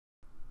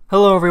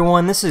Hello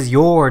everyone, this is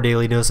your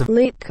daily dose of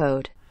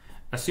Leetcode.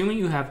 Assuming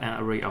you have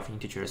an array of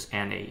integers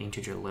and an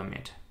integer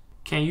limit,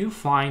 can you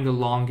find the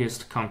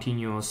longest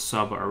continuous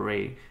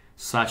subarray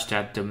such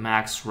that the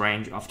max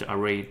range of the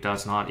array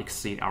does not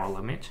exceed our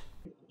limit?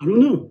 I don't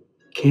know.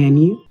 Can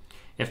you?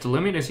 If the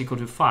limit is equal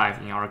to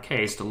 5, in our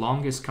case, the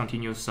longest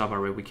continuous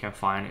subarray we can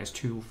find is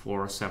 2,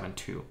 4, 7,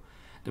 2.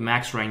 The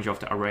max range of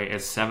the array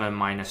is 7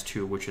 minus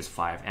 2, which is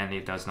 5, and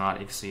it does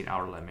not exceed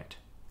our limit.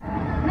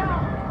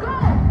 Now, go!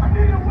 I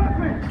need a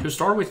weapon! To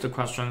start with the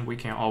question, we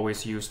can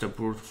always use the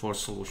brute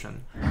force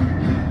solution.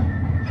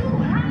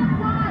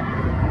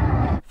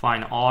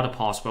 Find all the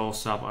possible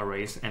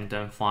subarrays and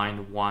then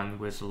find one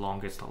with the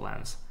longest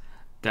length,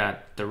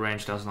 that the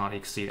range does not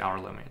exceed our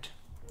limit.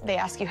 They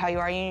ask you how you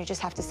are, and you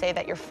just have to say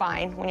that you're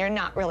fine when you're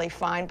not really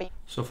fine. But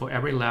So for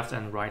every left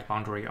and right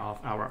boundary of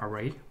our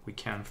array, we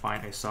can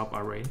find a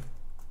subarray.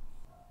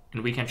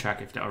 And we can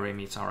check if the array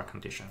meets our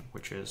condition,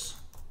 which is...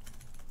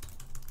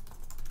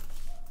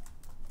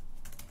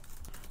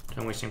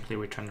 Then we simply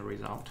return the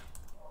result.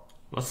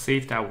 Let's see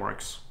if that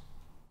works.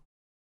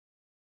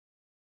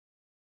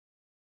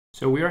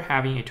 So we are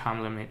having a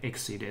time limit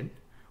exceeded,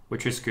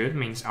 which is good,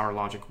 means our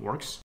logic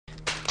works.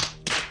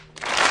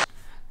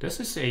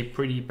 This is a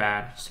pretty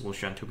bad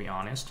solution, to be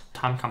honest.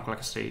 Time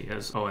complexity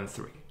is 0 and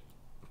 3.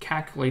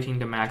 Calculating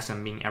the max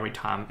and min every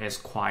time is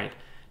quite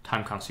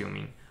time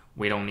consuming.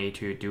 We don't need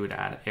to do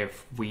that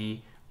if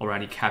we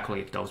already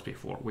calculated those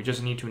before. We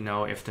just need to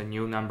know if the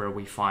new number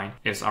we find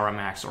is our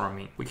max or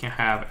min. We can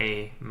have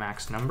a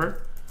max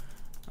number,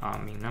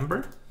 min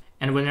number.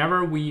 And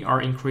whenever we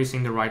are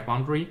increasing the right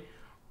boundary,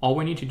 all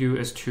we need to do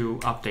is to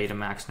update the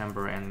max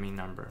number and min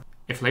number.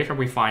 If later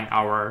we find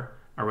our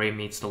array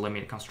meets the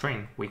limit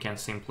constraint, we can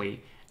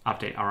simply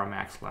update our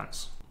max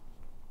length.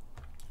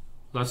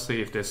 Let's see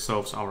if this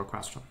solves our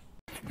question.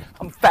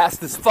 I'm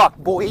fast as fuck,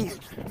 boy.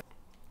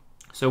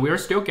 So we are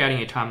still getting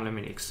a time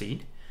limit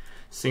exceed,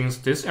 since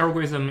this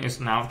algorithm is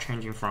now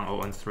changing from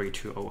 0 and 3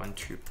 to 0 and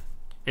 2.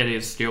 It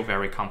is still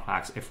very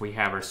complex if we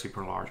have a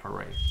super large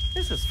array.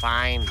 This is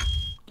fine.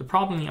 The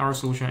problem in our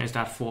solution is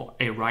that for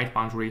a right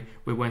boundary,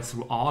 we went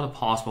through all the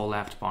possible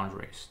left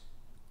boundaries.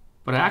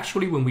 But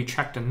actually, when we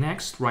check the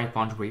next right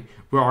boundary,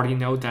 we already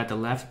know that the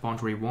left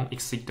boundary won't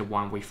exceed the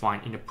one we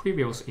find in the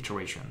previous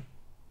iteration.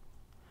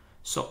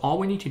 So all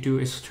we need to do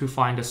is to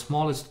find the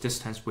smallest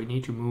distance we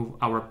need to move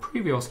our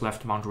previous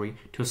left boundary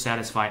to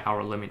satisfy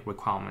our limit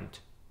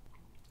requirement.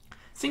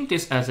 Think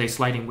this as a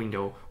sliding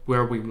window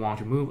where we want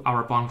to move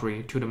our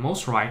boundary to the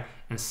most right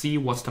and see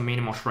what's the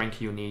minimal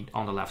shrink you need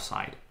on the left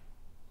side.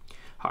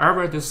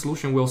 However, this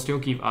solution will still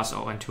give us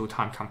 0 and 2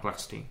 time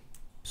complexity.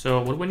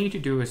 So what we need to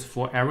do is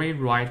for every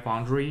right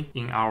boundary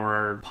in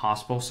our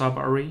possible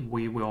subarray,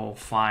 we will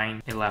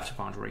find a left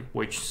boundary,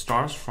 which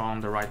starts from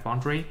the right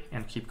boundary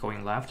and keep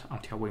going left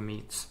until we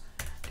meet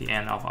the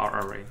end of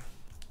our array.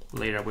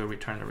 Later, we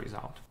return the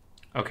result.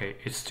 Okay,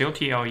 it's still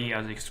TLE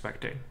as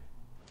expected.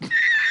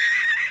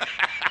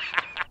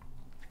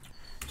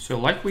 So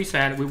like we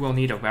said, we will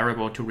need a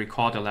variable to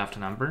recall the left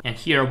number, and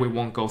here we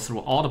won't go through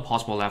all the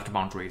possible left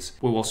boundaries.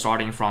 We will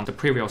starting from the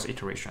previous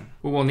iteration.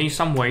 We will need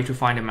some way to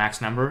find the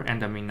max number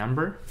and the min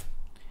number.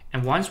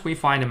 And once we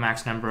find the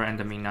max number and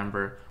the min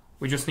number,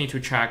 we just need to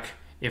check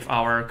if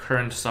our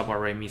current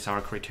subarray meets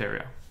our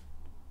criteria.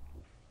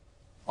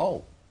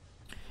 Oh.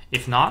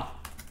 If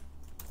not,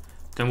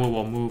 then we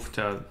will move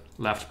the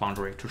left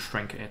boundary to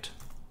shrink it.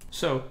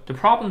 So the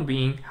problem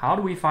being, how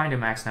do we find the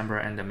max number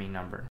and the min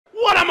number?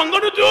 What am I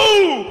gonna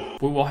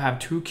do? We will have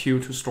two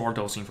queues to store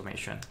those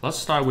information. Let's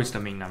start with the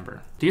min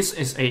number. This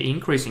is an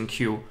increasing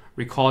queue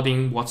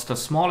recording what's the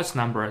smallest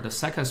number, the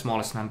second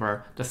smallest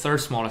number, the third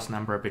smallest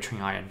number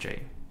between I and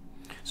j.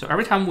 So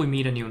every time we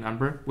meet a new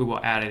number, we will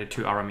add it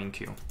to our min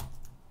queue.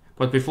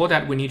 But before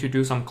that, we need to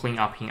do some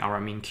cleanup in our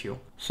min queue.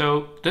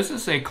 So this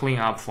is a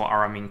cleanup for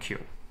our min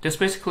queue. This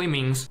basically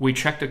means we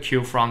check the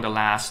queue from the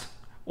last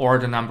or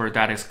the number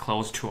that is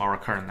close to our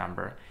current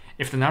number.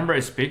 If the number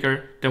is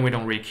bigger, then we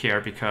don't really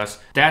care because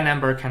that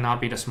number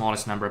cannot be the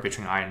smallest number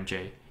between I and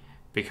j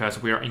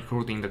because we are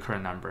including the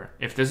current number.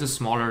 If this is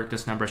smaller,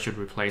 this number should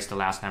replace the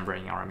last number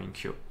in our min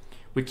queue.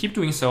 We keep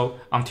doing so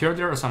until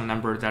there is some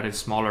number that is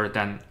smaller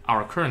than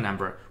our current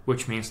number,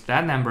 which means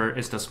that number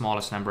is the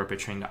smallest number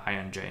between the I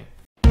and j.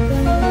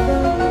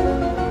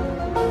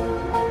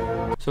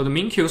 So the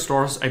min queue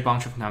stores a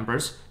bunch of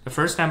numbers. The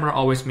first number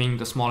always means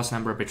the smallest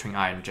number between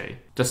I and j.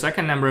 The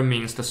second number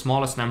means the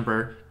smallest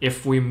number.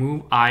 If we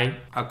move I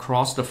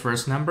across the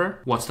first number,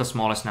 what's the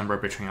smallest number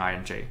between I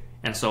and j?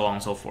 And so on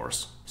and so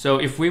forth. So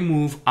if we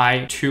move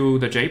I to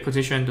the j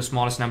position, the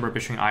smallest number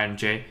between I and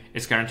j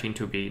is guaranteed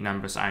to be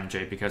numbers I and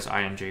j because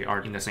I and j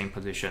are in the same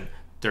position.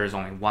 There is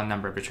only one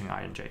number between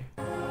I and j.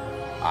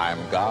 I'm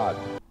God.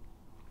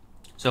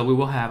 So we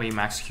will have a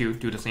max queue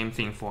do the same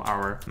thing for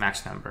our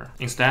max number.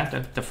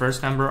 Instead, the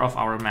first number of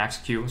our max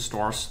queue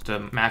stores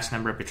the max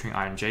number between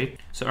I and j.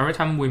 So every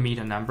time we meet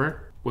a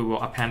number, we will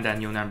append that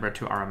new number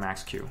to our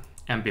max queue.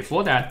 And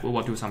before that, we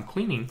will do some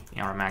cleaning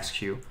in our max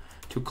queue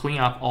to clean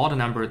up all the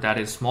number that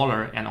is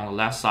smaller and on the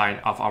left side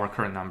of our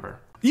current number.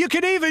 You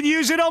can even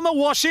use it on the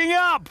washing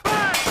up.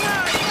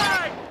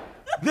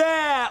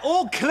 There,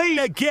 all clean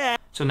again.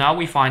 So now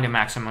we find the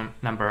maximum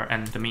number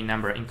and the mean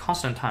number in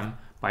constant time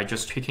by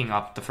just picking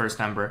up the first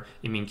number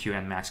in min q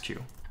and max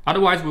q.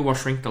 Otherwise, we will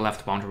shrink the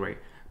left boundary.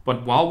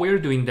 But while we're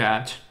doing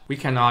that, we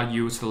cannot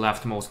use the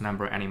leftmost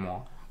number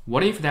anymore.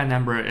 What if that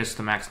number is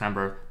the max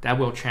number? That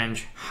will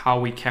change how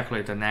we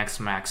calculate the next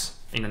max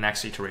in the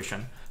next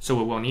iteration. So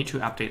we will need to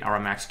update our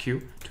max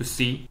q to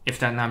see if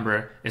that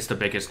number is the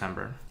biggest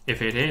number.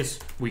 If it is,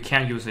 we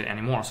can't use it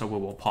anymore, so we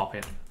will pop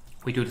it.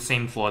 We do the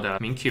same for the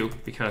min q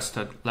because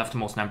the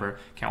leftmost number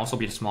can also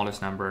be the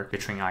smallest number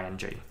between I and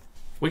j.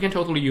 We can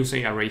totally use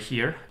an array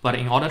here, but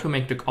in order to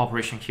make the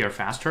operation here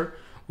faster,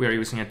 we are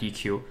using a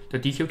DQ. The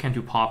DQ can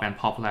do pop and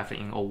pop left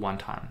in 01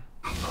 time.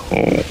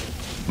 Oh,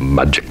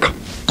 magic.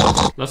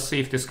 Let's see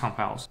if this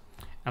compiles.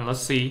 And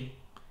let's see.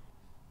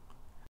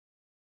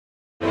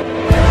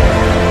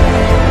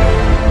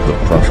 The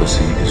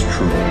prophecy is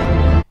true.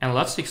 And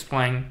let's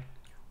explain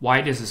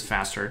why this is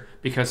faster,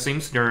 because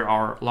since there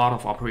are a lot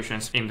of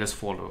operations in this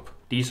for loop,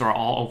 these are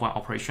all over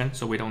operations,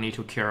 so we don't need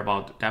to care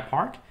about that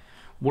part.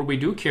 What we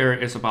do care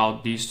is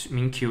about these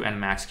min q and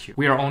max q.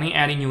 We are only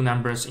adding new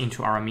numbers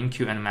into our min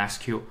q and max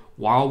q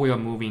while we are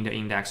moving the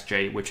index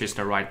j, which is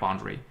the right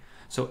boundary.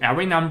 So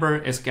every number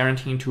is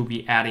guaranteed to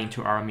be adding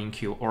to our min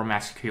q or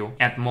max q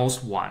at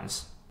most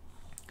once,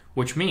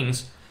 which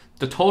means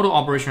the total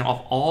operation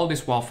of all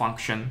this while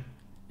function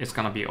is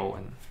going to be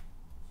on.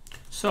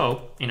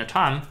 So in the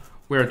time,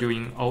 we're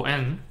doing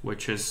on,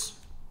 which is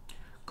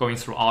going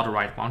through all the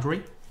right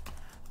boundary,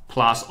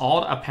 plus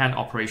all the append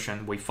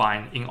operation we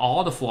find in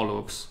all the for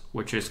loops,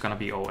 which is going to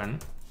be on,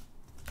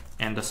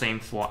 and the same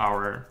for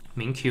our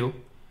min q.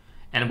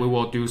 And we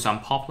will do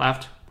some pop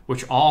left,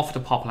 which all of the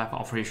pop left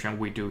operation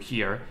we do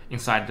here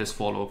inside this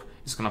for loop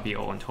is going to be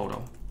on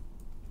total.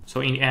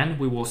 So in the end,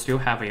 we will still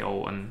have a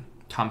on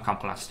time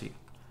complexity.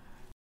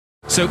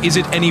 So is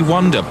it any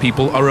wonder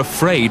people are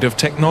afraid of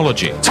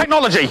technology?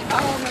 Technology!